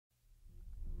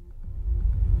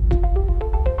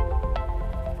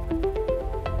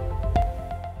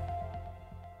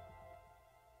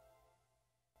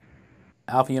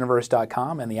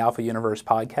alphauniverse.com and the Alpha Universe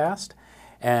podcast.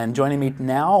 And joining me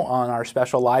now on our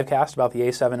special live cast about the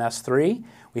a7S III,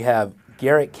 we have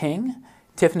Garrett King,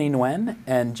 Tiffany Nguyen,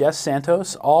 and Jess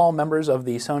Santos, all members of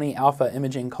the Sony Alpha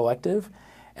Imaging Collective.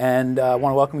 And I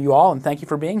want to welcome you all and thank you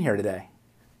for being here today.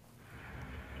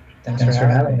 Thanks for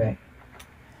having me.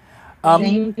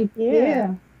 Thank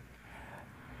you.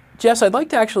 Jess, I'd like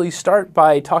to actually start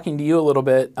by talking to you a little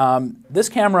bit. This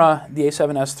camera, the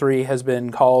a7S III, has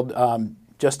been called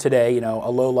just today, a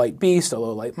low-light beast, a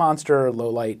low-light monster, a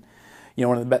low-light,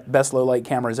 one of the best low-light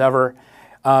cameras ever.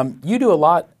 You do a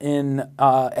lot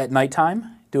at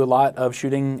nighttime, do a lot of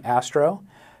shooting astro.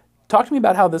 Talk to me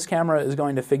about how this camera is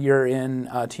going to figure in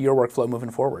to your workflow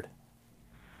moving forward.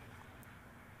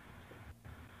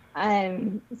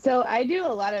 So I do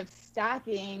a lot of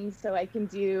stacking, so I can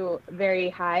do very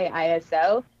high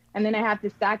ISO, and then I have to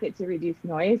stack it to reduce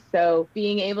noise. So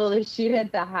being able to shoot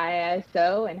at the high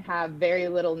ISO and have very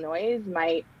little noise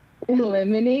might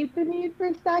eliminate the need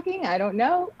for stacking. I don't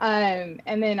know. And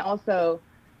then also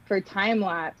for time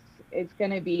lapse, it's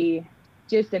going to be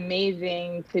just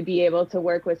amazing to be able to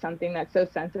work with something that's so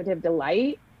sensitive to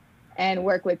light and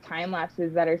work with time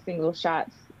lapses that are single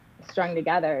shots strung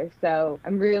together. So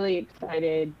I'm really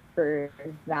excited for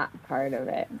that part of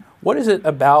it. What is it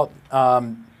about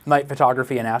night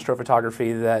photography and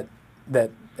astrophotography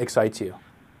that excites you?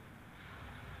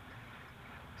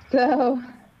 So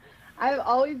I've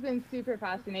always been super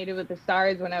fascinated with the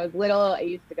stars. When I was little, I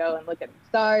used to go and look at the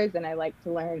stars, and I like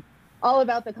to learn all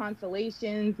about the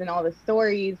constellations and all the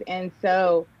stories. And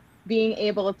so being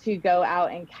able to go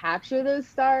out and capture those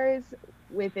stars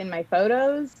within my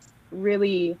photos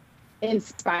really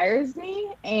inspires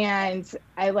me, and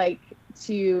I like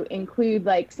to include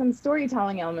some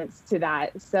storytelling elements to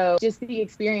that. So just the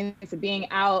experience of being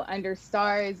out under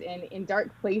stars and in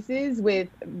dark places with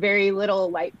very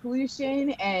little light pollution,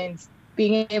 and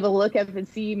being able to look up and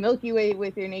see Milky Way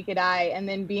with your naked eye, and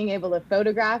then being able to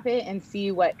photograph it and see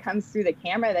what comes through the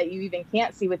camera that you even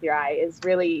can't see with your eye is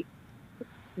really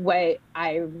what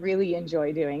I really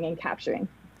enjoy doing and capturing.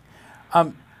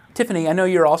 Tiffany, I know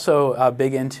you're also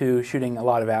big into shooting a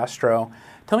lot of astro.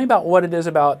 Tell me about what it is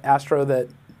about astro that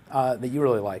you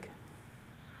really like.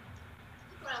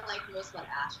 What I like most about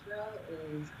astro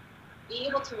is being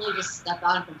able to really just step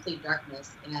out in complete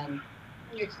darkness and turn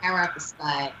your camera at the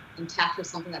sky and capture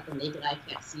something that the naked eye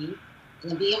can't see.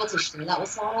 And then being able to share that with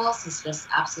someone else is just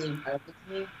absolutely incredible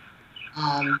to me.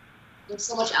 There's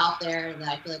so much out there that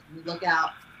I feel like when you look out,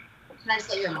 kind of just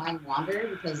let your mind wander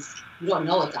because you don't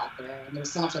know what's out there, and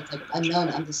there's so much that's unknown,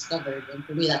 undiscovered, and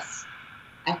for me I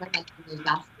find that really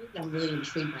fascinating. I'm really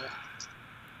intrigued by that.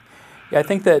 Yeah, I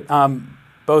think that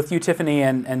both you, Tiffany,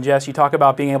 and Jess, you talk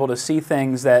about being able to see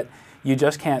things that you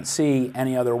just can't see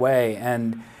any other way,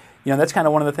 and that's kind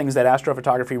of one of the things that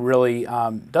astrophotography really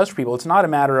does for people. It's not a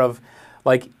matter of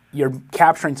you're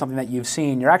capturing something that you've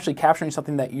seen. You're actually capturing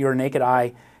something that your naked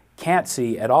eye can't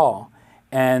see at all.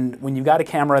 And when you've got a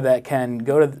camera that can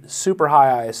go to super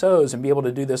high ISOs and be able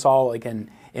to do this all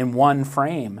in one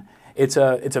frame, it's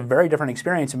a very different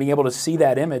experience. And being able to see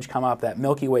that image come up, that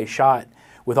Milky Way shot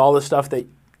with all the stuff that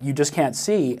you just can't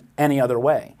see any other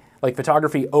way.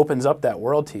 Photography opens up that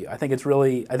world to you.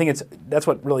 That's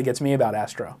what really gets me about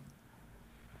astro.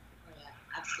 Oh, yeah,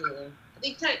 absolutely. I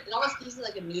think it almost gives you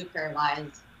a new pair of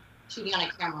eyes shooting on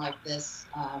a camera like this.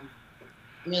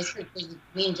 It's pretty crazy.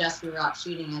 Me and Jess, we were out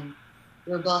shooting, and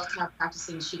we were both kind of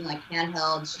practicing shooting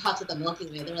handheld shots with the Milky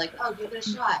Way. They're like, "Oh, give it a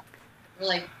shot." We're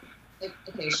like,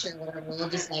 okay, sure, whatever. We'll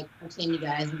just entertain you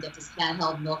guys and get this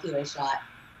handheld Milky Way shot.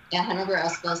 And I remember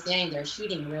us both standing there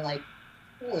shooting. We were like,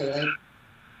 holy,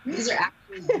 these are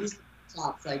actually decent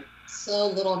shots. So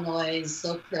little noise,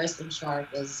 so crisp and sharp.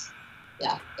 It was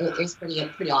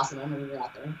pretty awesome when we were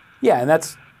out there. Yeah, and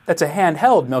that's a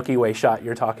handheld Milky Way shot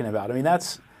you're talking about. I mean,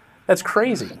 that's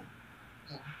crazy.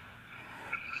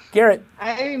 Garrett.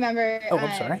 I remember. Oh,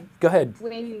 I'm sorry. Go ahead.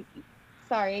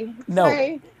 Sorry.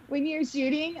 No. When you're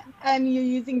shooting and you're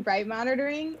using bright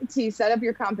monitoring to set up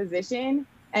your composition,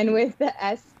 and with the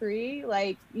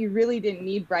S3, you really didn't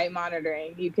need bright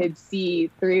monitoring. You could see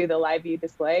through the live view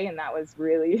display, and that was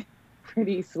really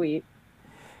pretty sweet.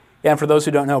 Yeah, and for those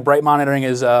who don't know, bright monitoring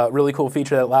is a really cool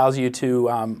feature that allows you to,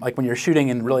 when you're shooting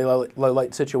in really low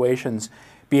light situations,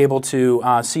 be able to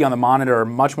see on the monitor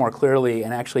much more clearly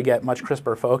and actually get much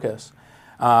crisper focus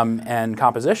and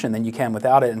composition than you can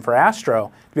without it. And for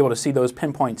astro, to be able to see those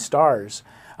pinpoint stars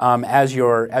as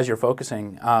you're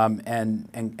focusing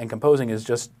and composing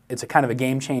it's a kind of a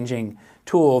game-changing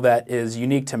tool that is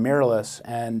unique to mirrorless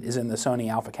and is in the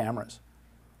Sony Alpha cameras.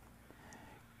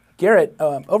 Garrett,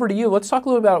 over to you. Let's talk a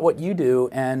little about what you do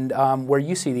and where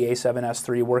you see the a7S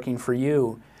III working for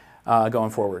you going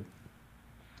forward.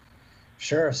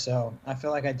 Sure. So I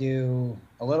feel like I do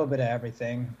a little bit of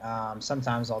everything.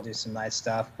 Sometimes I'll do some night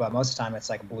stuff, but most of the time it's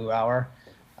like blue hour,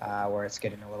 where it's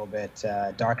getting a little bit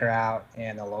darker out,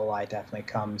 and the low light definitely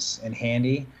comes in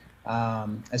handy.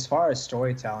 As far as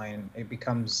storytelling, it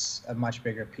becomes a much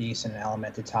bigger piece and an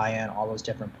element to tie in all those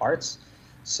different parts.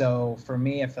 So for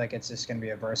me, I feel like it's just going to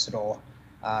be a versatile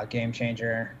game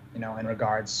changer, in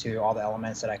regards to all the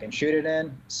elements that I can shoot it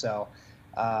in. So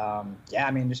yeah, I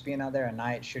mean, just being out there at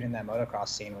night shooting that motocross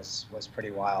scene was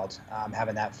pretty wild.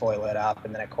 Having that fully lit up,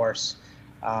 and then of course,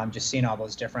 just seeing all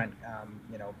those different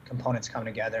components come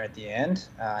together at the end.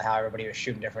 How everybody was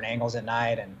shooting different angles at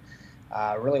night, and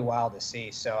really wild to see.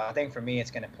 So I think for me,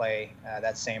 it's going to play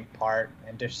that same part,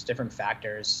 and just different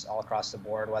factors all across the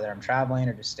board, whether I'm traveling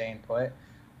or just staying put,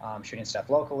 shooting stuff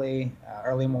locally,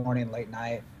 early morning, late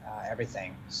night,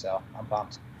 everything. So I'm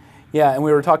pumped. Yeah, and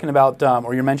we were talking about,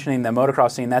 or you're mentioning the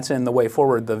motocross scene. That's in The Way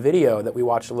Forward, the video that we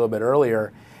watched a little bit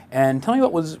earlier. And tell me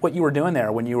what you were doing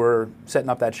there when you were setting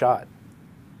up that shot.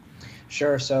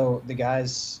 Sure. So the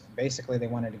guys, basically, they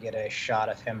wanted to get a shot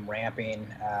of him ramping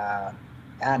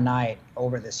at night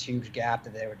over this huge gap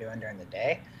that they were doing during the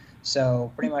day.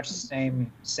 So pretty much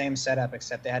the same setup,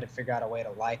 except they had to figure out a way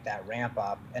to light that ramp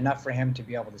up enough for him to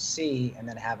be able to see, and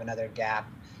then have another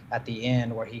gap at the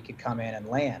end where he could come in and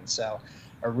land. So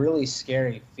a really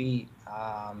scary feat,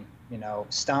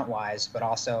 stunt-wise, but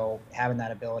also having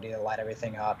that ability to light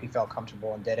everything up. He felt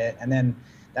comfortable and did it. And then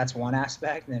that's one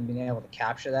aspect, and then being able to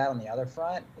capture that on the other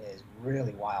front is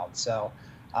really wild. So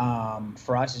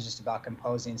for us, it's just about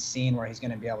composing scene where he's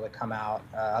going to be able to come out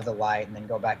of the light and then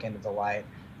go back into the light.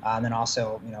 And then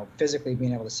also, physically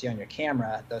being able to see on your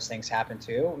camera, those things happen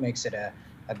too, makes it a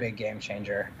big game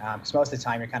changer. Because most of the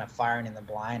time you're kind of firing in the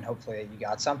blind, hopefully you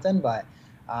got something, but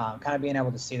kind of being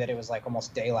able to see that it was like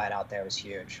almost daylight out there was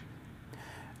huge.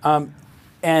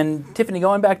 And Tiffany,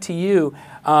 going back to you,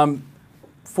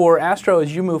 for Astro,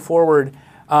 as you move forward,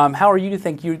 how do you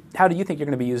think you're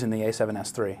going to be using the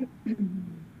a7S III?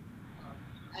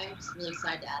 I'm just really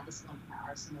excited to add this one to my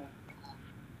arsenal.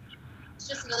 It's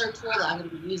just another tool that I'm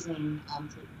going to be using,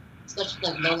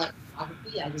 especially like low light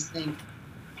photography. I just think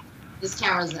this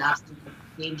camera is an absolute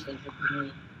game changer for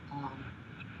me.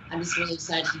 I'm just really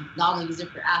excited to not only use it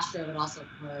for Astro, but also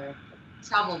for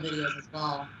travel videos as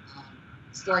well.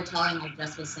 Storytelling, like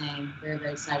Jess was saying, very,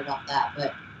 very excited about that.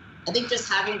 But I think just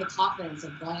having the confidence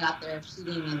of going out there,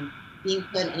 shooting, and being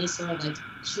put in any sort of like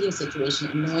shooting situation,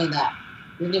 and knowing that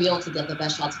you're going to be able to get the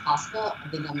best shots possible, I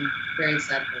think I'm very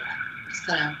excited for that. Just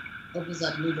kind of opens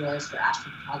up new doors for astro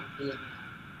photography and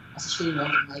also shooting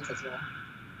northern lights as well.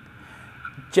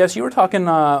 Jess, you were talking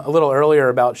a little earlier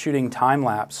about shooting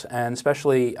time-lapse, and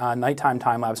especially nighttime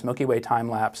time-lapse, Milky Way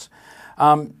time-lapse.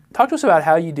 Talk to us about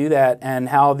how you do that and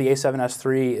how the a7S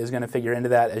III is going to figure into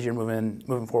that as you're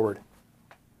moving forward.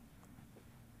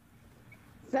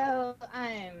 So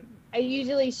I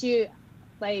usually shoot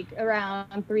like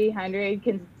around 300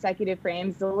 consecutive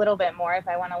frames, a little bit more if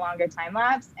I want a longer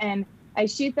time-lapse. And I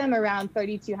shoot them around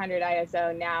 3200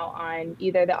 ISO now on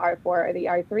either the R4 or the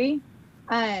R3.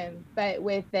 But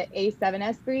with the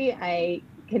a7S III, I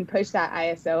can push that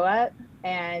ISO up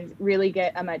and really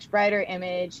get a much brighter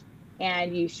image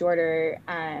and use shorter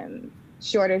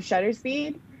shutter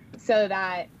speed, so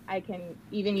that I can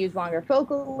even use longer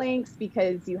focal lengths,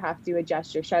 because you have to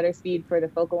adjust your shutter speed for the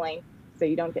focal length so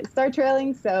you don't get star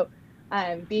trailing. So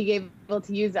being able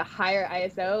to use a higher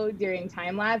ISO during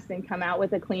time lapse and come out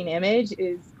with a clean image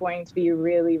is going to be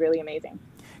really, really amazing.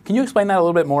 Can you explain that a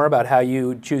little bit more about how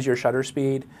you choose your shutter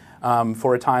speed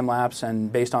for a time lapse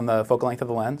and based on the focal length of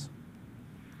the lens?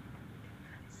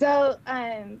 So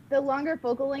the longer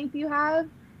focal length you have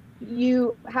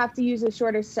to use a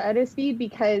shorter shutter speed,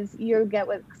 because you'll get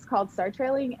what's called star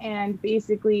trailing, and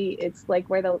basically it's like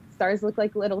where the stars look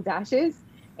like little dashes.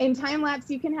 In time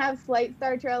lapse, you can have slight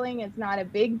star trailing; it's not a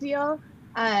big deal,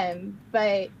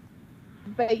 but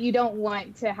you don't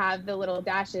want to have the little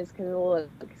dashes because it will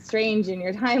look strange in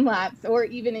your time lapse or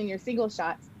even in your single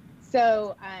shots.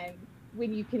 So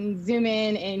when you can zoom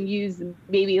in and use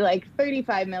maybe like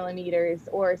 35 millimeters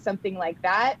or something like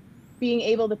that, being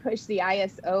able to push the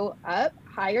ISO up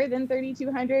higher than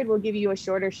 3200 will give you a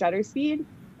shorter shutter speed,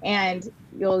 and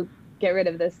you'll get rid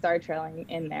of the star trailing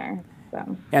in there.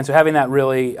 So. And so having that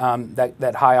really,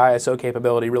 that high ISO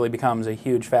capability really becomes a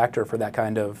huge factor for that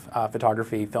kind of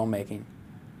photography filmmaking.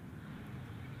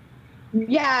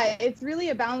 Yeah, it's really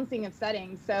a balancing of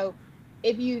settings. So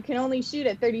if you can only shoot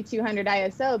at 3200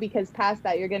 ISO, because past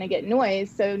that you're going to get noise,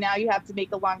 so now you have to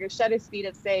make a longer shutter speed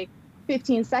of say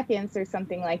 15 seconds or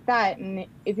something like that. And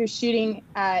if you're shooting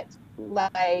at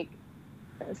like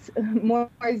more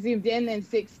zoomed in than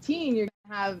 16, you're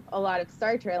gonna have a lot of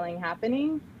star trailing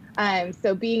happening.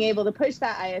 So being able to push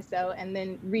that ISO and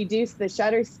then reduce the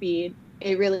shutter speed,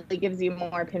 it really gives you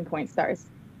more pinpoint stars.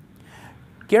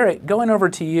 Garrett, going over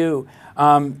to you,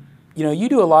 you know, you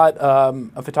do a lot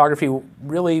of photography,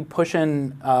 really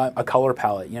pushing a color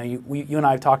palette. You know, you and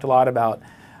I have talked a lot about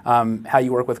how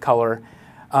you work with color.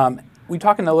 We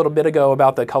talked a little bit ago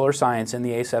about the color science in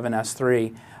the a7S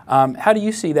III. How do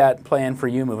you see that playing for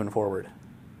you moving forward?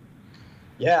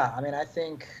 Yeah, I mean, I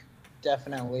think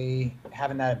definitely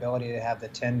having that ability to have the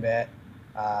 10-bit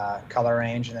color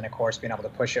range, and then of course being able to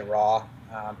push it raw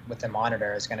with the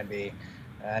monitor is going to be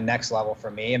next level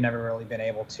for me. I've never really been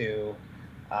able to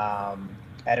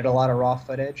edit a lot of raw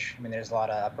footage. I mean, there's a lot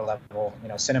of upper level, you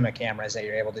know, cinema cameras that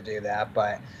you're able to do that,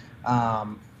 but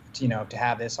you know, to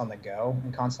have this on the go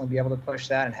and constantly be able to push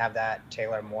that and have that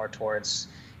tailor more towards,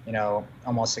 you know,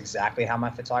 almost exactly how my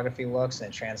photography looks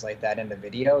and translate that into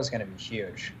video is going to be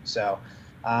huge. So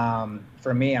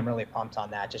for me, I'm really pumped on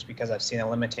that just because I've seen the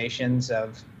limitations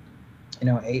of, you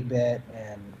know, 8-bit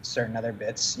and certain other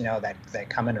bits, you know, that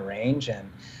come into range.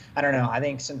 And I don't know, I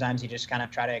think sometimes you just kind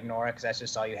of try to ignore it because that's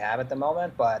just all you have at the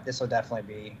moment, but this will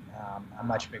definitely be a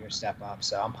much bigger step up.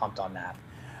 So I'm pumped on that.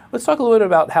 Let's talk a little bit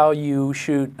about how you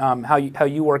shoot, how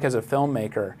you work as a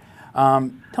filmmaker.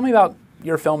 Tell me about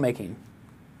your filmmaking.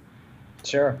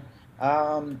 Sure.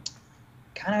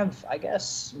 Kind of, I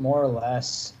guess, more or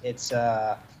less, it's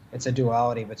a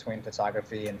duality between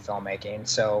photography and filmmaking.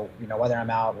 So, you know, whether I'm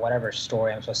out, whatever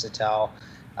story I'm supposed to tell,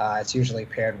 it's usually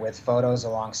paired with photos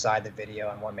alongside the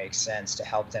video and what makes sense to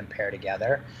help them pair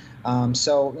together.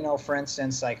 So, you know, for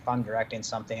instance, like if I'm directing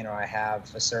something or I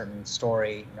have a certain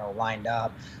story, you know, lined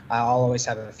up, I'll always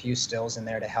have a few stills in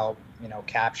there to help, you know,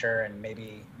 capture and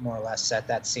maybe more or less set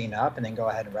that scene up and then go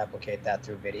ahead and replicate that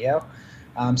through video.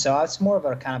 So it's more of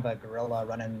a kind of a guerrilla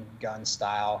run and gun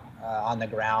style on the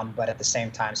ground, but at the same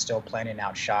time still planning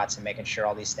out shots and making sure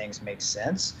all these things make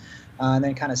sense. And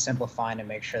then kind of simplifying to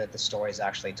make sure that the story is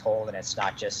actually told and it's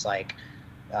not just like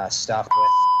stuffed with.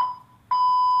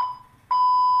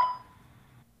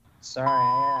 Sorry,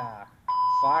 yeah,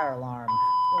 fire alarm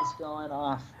is going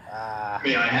off.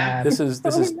 This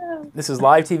is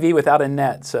live TV without a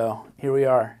net, so here we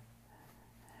are.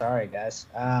 Sorry, guys.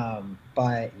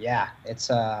 But yeah, it's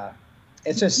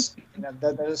just, you know,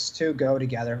 those two go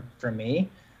together for me.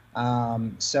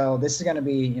 So this is going to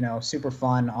be, you know, super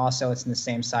fun. Also, it's in the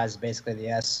same size as basically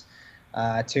the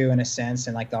S2 in a sense,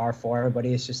 and like the R4,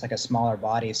 everybody is just like a smaller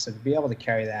body. So to be able to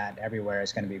carry that everywhere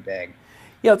is going to be big.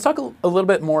 Yeah, let's talk a little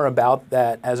bit more about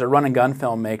that as a run and gun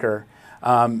filmmaker,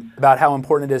 about how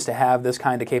important it is to have this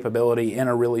kind of capability in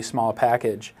a really small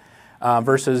package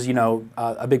versus, you know,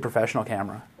 a big professional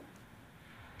camera.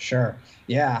 Sure.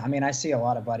 Yeah. I mean, I see a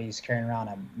lot of buddies carrying around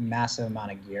a massive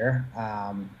amount of gear,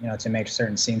 you know, to make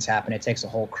certain scenes happen. It takes a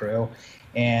whole crew.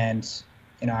 And,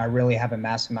 you know, I really have a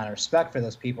massive amount of respect for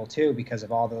those people too, because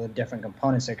of all the different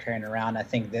components they're carrying around. I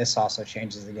think this also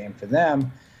changes the game for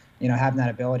them, you know, having that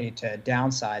ability to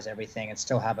downsize everything and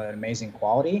still have an amazing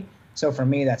quality. So for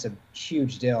me, that's a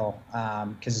huge deal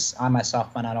because I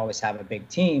myself might not always have a big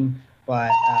team,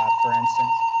 but for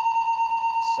instance,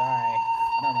 sorry,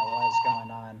 I don't know what is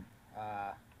going on,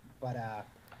 but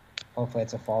hopefully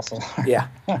it's a false alarm. Yeah.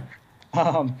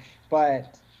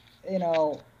 But, you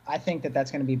know, I think that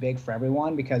that's going to be big for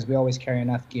everyone because we always carry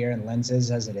enough gear and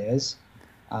lenses as it is.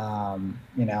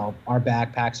 You know, our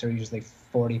backpacks are usually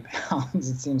 40 pounds,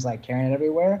 it seems like, carrying it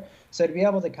everywhere. So to be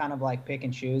able to kind of like pick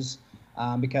and choose,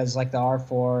 because like the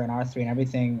R4 and R3 and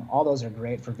everything, all those are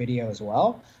great for video as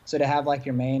well. So to have like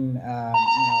your main, you know,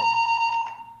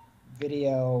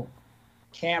 video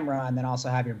camera and then also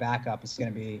have your backup is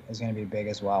going to be big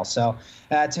as well. So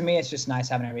to me, it's just nice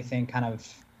having everything kind of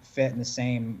fit in the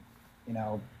same, you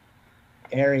know,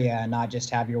 area and not just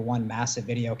have your one massive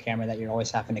video camera that you're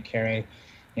always having to carry,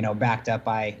 you know, backed up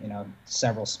by, you know,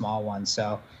 several small ones.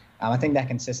 So I think that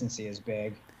consistency is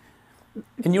big.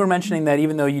 And you were mentioning that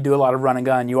even though you do a lot of run and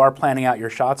gun, you are planning out your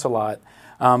shots a lot.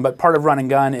 But part of run and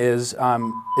gun is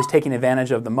taking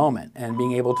advantage of the moment and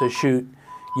being able to shoot,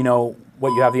 you know,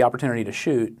 what you have the opportunity to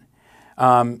shoot.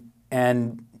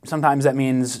 And sometimes that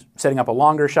means setting up a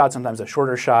longer shot, sometimes a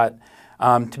shorter shot.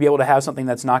 To be able to have something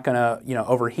that's not going to, you know,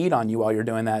 overheat on you while you're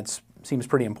doing that seems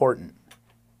pretty important.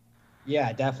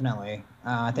 Yeah, definitely.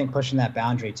 I think pushing that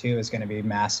boundary too is going to be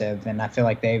massive, and I feel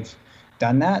like they've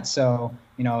done that. So,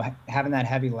 you know, having that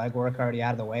heavy legwork already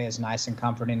out of the way is nice and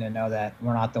comforting to know that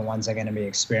we're not the ones that are going to be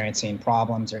experiencing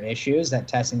problems or issues. That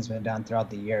testing's been done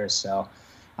throughout the years. So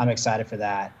I'm excited for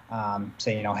that. So,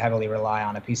 you know, heavily rely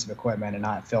on a piece of equipment and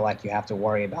not feel like you have to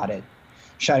worry about it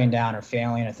shutting down or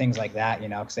failing or things like that, you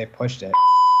know, because they pushed it.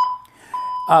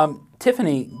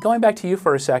 Tiffany, going back to you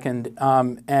for a second,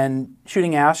 and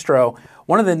shooting astro,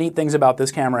 one of the neat things about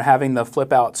this camera, having the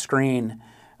flip-out screen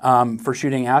for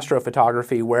shooting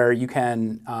astrophotography, where you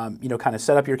can, you know, kind of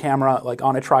set up your camera like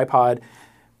on a tripod,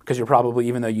 because you're probably,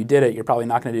 even though you did it, you're probably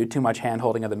not going to do too much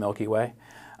hand-holding of the Milky Way.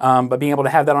 But being able to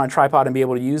have that on a tripod and be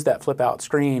able to use that flip-out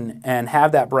screen and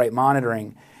have that bright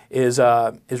monitoring is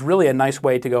really a nice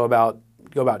way to go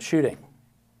about shooting.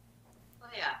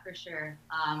 Yeah, for sure.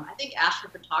 I think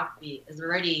astrophotography is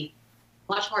already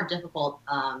much more difficult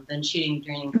than shooting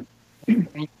during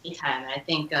daytime. And I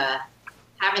think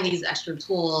having these extra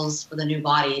tools for the new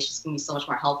body is just going to be so much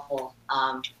more helpful.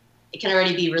 It can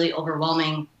already be really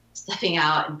overwhelming stepping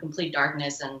out in complete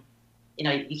darkness and, you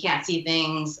know, you can't see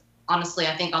things. Honestly,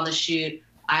 I think on the shoot,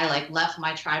 I like left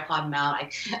my tripod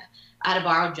mount. I had to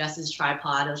borrow Jess's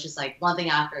tripod. It was just like one thing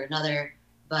after another,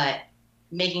 but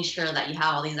making sure that you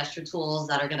have all these extra tools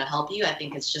that are going to help you, I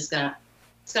think it's gonna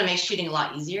make shooting a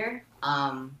lot easier.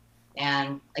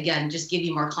 And again, just give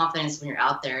you more confidence when you're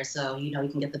out there, so you know you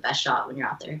can get the best shot when you're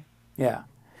out there. Yeah,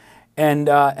 and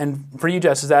for you,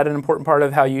 Jess, is that an important part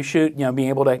of how you shoot? You know, being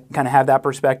able to kind of have that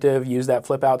perspective, use that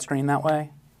flip-out screen that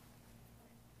way.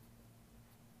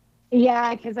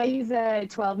 Yeah, because I use a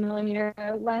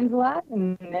 12mm lens a lot,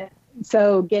 and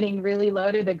so getting really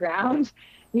low to the ground,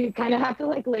 you kind of have to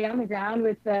like lay on the ground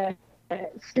with the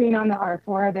screen on the R4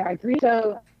 or the R3.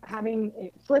 So having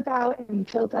it flip out and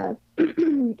tilt up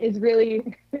is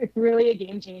really, really a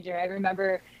game changer. I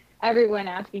remember everyone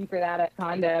asking for that at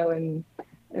Condo, and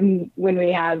when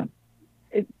we had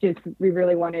it, we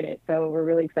really wanted it. So we're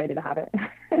really excited to have it.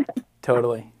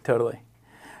 Totally.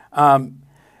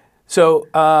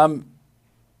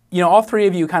 You know, all three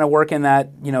of you kind of work in that,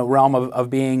 you know, realm of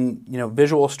being, you know,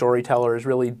 visual storytellers,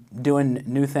 really doing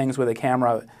new things with a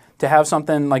camera. To have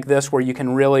something like this where you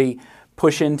can really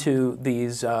push into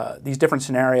these different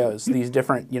scenarios, these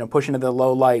different, you know, push into the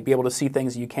low light, be able to see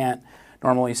things you can't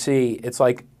normally see. It's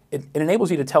like it enables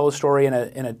you to tell a story in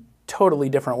a totally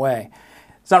different way.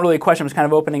 It's not really a question. I'm just kind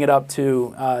of opening it up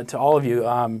to all of you.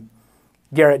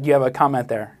 Garrett, do you have a comment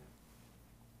there?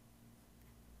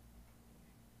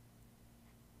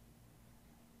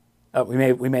 We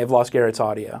may have lost Garrett's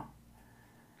audio.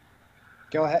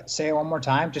 Go ahead, say it one more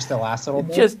time, just the last little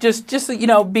bit. Just you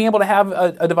know, being able to have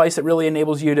a device that really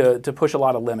enables you to push a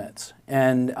lot of limits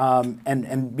and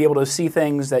be able to see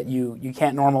things that you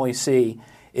can't normally see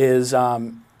is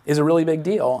a really big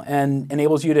deal and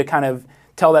enables you to kind of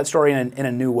tell that story in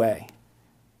a new way.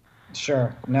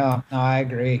 Sure. No, I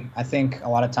agree. I think a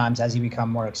lot of times as you become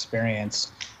more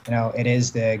experienced, you know, it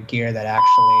is the gear that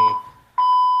actually,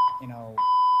 you know,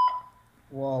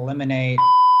 will eliminate.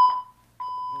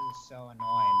 This is so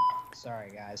annoying.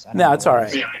 Sorry, guys. No, it's all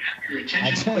right. May I have your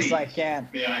attention, please? I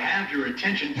can't. May I have your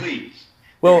attention, please?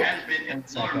 Well, there has been an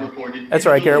alarm reported. That's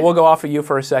all right, Garrett. We'll go off of you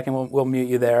for a second. We'll mute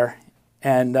you there.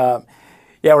 And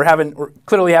yeah, we're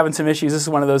clearly having some issues. This is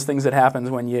one of those things that happens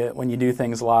when you do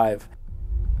things live.